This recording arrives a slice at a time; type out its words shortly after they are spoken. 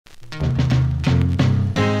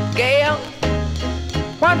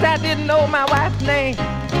Once I didn't know my wife's name,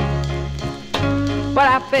 but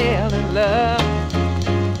I fell in love,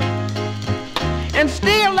 and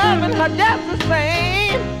still loving her just the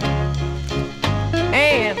same.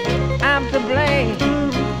 And I'm to blame.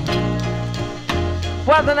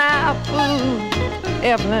 Wasn't I a fool,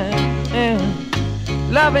 Evelyn,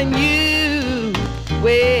 loving you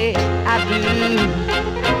way I do,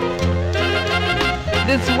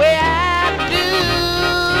 this way I do.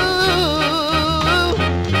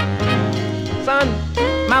 Son,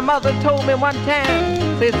 my mother told me one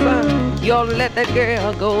time, said, son, you ought to let that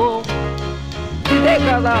girl go. She said,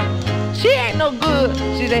 cause she ain't no good.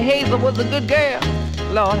 She said, Hazel was a good girl.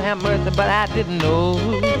 Lord have mercy, but I didn't know.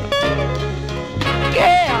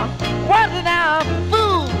 Girl, wasn't I a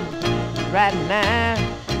fool right now?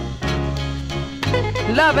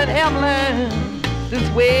 Loving Evelyn this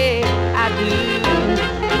way I do,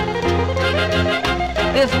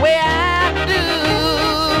 this way I do.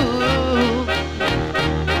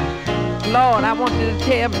 Lord, I want you to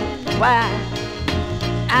tell me why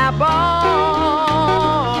I born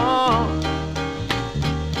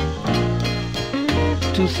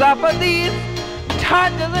to suffer these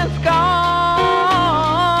tortures and scorn.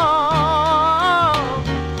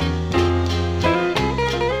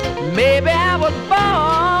 Maybe I was born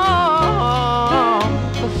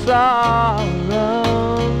for sorrows,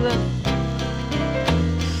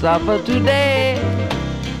 suffer today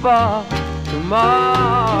for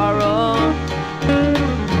tomorrow.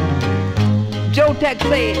 Joe Tex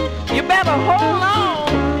said, you better hold on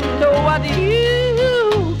to what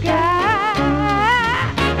you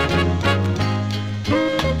got.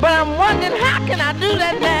 But I'm wondering, how can I do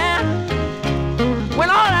that now, when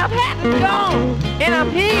all I've had is gone, and I'm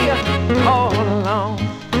here all alone?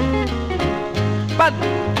 But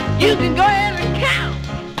you can go ahead and count.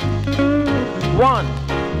 1,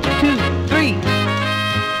 2, 3.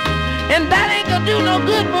 And that ain't gonna do no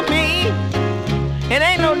good for me. And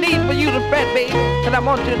ain't no need for you to fret, baby, cause I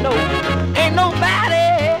want you to know, ain't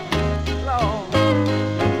nobody, Lord,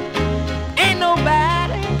 ain't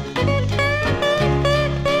nobody,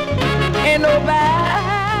 ain't nobody,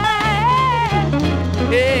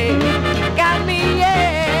 hey, got me,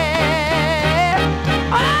 yeah.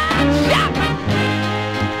 Oh, shut.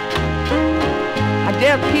 I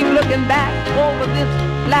just keep looking back over this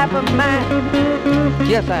life of mine.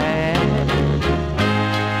 Yes, I am.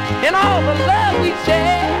 And all the love we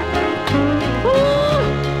shared,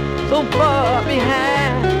 ooh, so far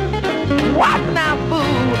behind. Watching our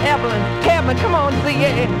fool, Evelyn, Kevin, come on, sing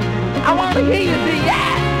it. I want to hear you say,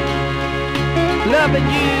 yeah. Loving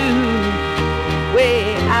you,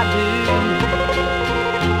 way I do,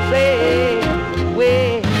 say,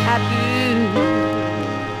 way I do.